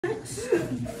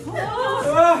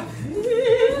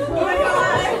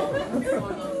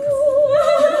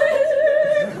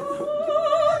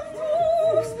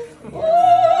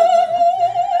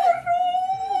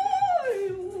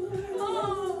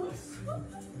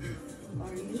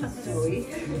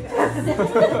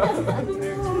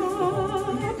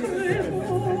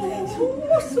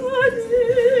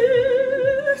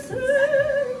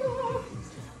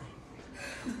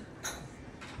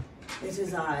It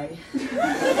is I.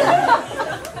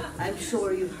 I'm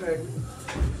sure you've heard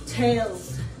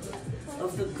tales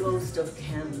of the Ghost of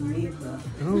Camp Libra,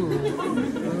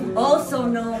 also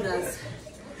known as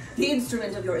the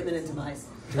instrument of your imminent demise.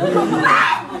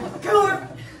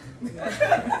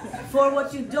 For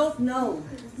what you don't know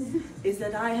is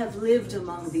that I have lived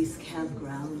among these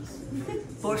campgrounds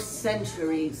for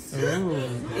centuries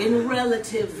in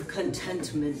relative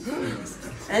contentment.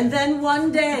 And then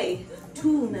one day,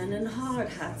 2 men in hard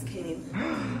hats came.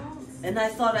 And I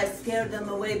thought I scared them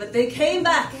away, but they came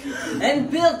back and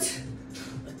built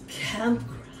a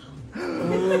campground.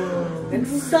 And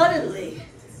suddenly,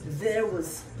 there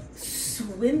was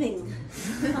swimming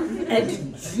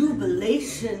and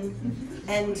jubilation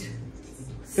and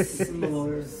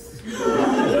s'mores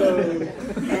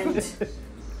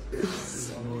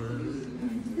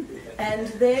and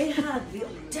they had the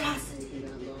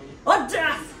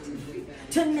audacity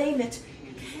to name it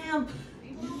Camp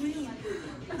Libra,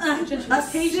 a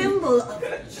symbol of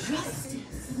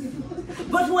justice.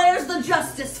 But where's the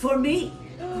justice for me?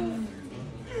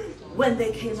 When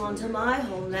they came onto my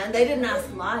homeland, they didn't ask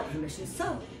my permission,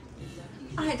 so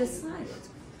I decided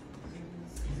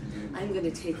I'm going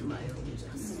to take my own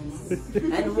justice.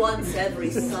 And once every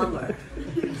summer,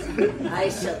 I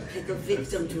shall pick a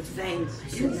victim to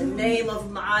vanquish in the name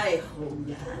of my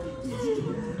homeland.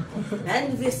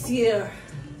 And this year,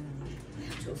 I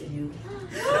have chosen you.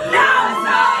 No!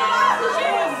 She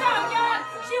was so young!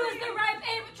 She was the ripe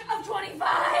age of 25!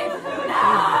 No!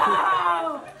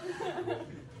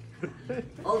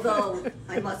 Although,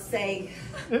 I must say,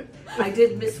 I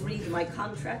did misread my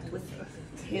contract with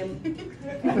him.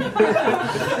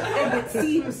 And it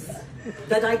seems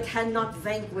that I cannot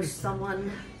vanquish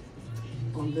someone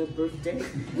on their birthday. So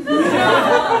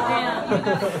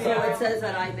it says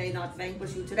that I may not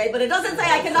vanquish you today, but it doesn't say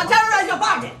I cannot terrorize your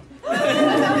party!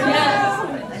 Yes.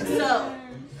 And so,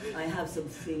 I have some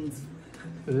things.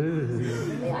 Oh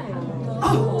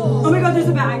my god, there's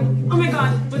a bag. Oh my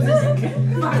god, what's this? Okay.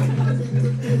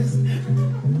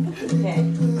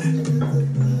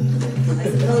 I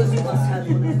suppose you must have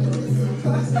one of those.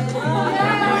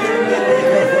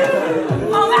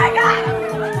 Oh my god!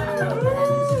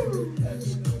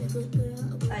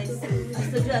 I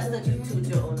suggest that you toot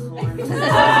your own horn.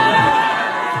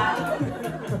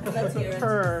 Let's hear it.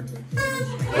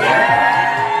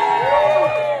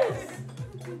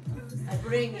 I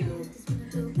bring you.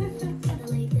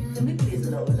 Can we please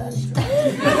lower that strap?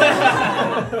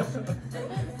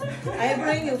 I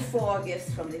bring you 4 gifts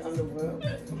from the underworld.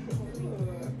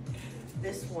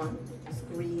 This one is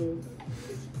green,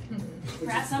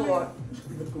 which is for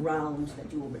the ground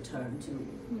that you will return to,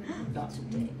 not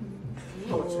today.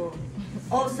 Torture.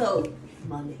 Also,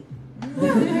 money.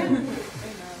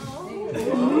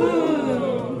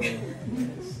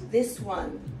 This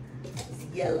one is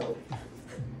yellow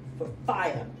for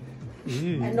fire,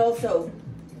 and also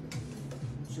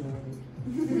joy.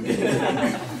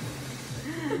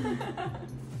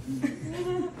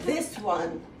 This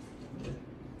one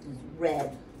is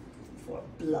red for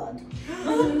blood,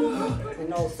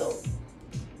 and also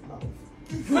love.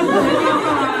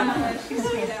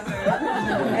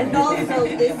 And also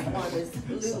this one is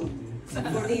blue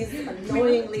for these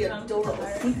annoyingly adorable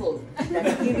people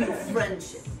that give you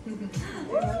friendship.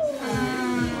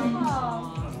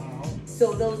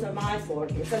 So those are my 4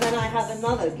 gifts. And then I have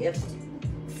another gift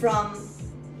from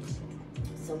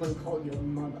someone called your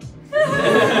mother.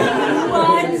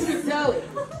 What? So,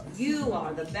 you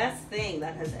are the best thing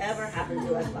that has ever happened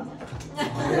to us, Mama.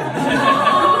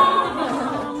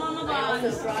 I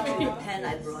also brought you the pen.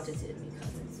 I brought it in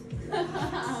because it's...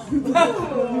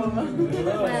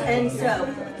 And so,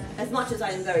 as much as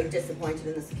I am very disappointed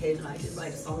in this occasion, I did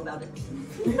write a song about it.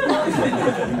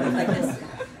 Like this.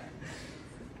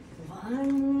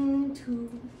 1, 2,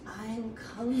 I'm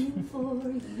coming for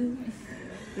you.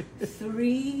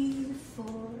 3, 4,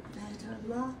 better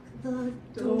lock the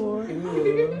door.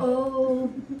 Oh,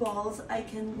 balls, I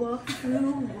can walk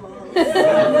through walls.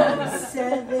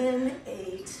 7,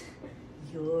 8,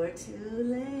 you're too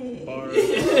late.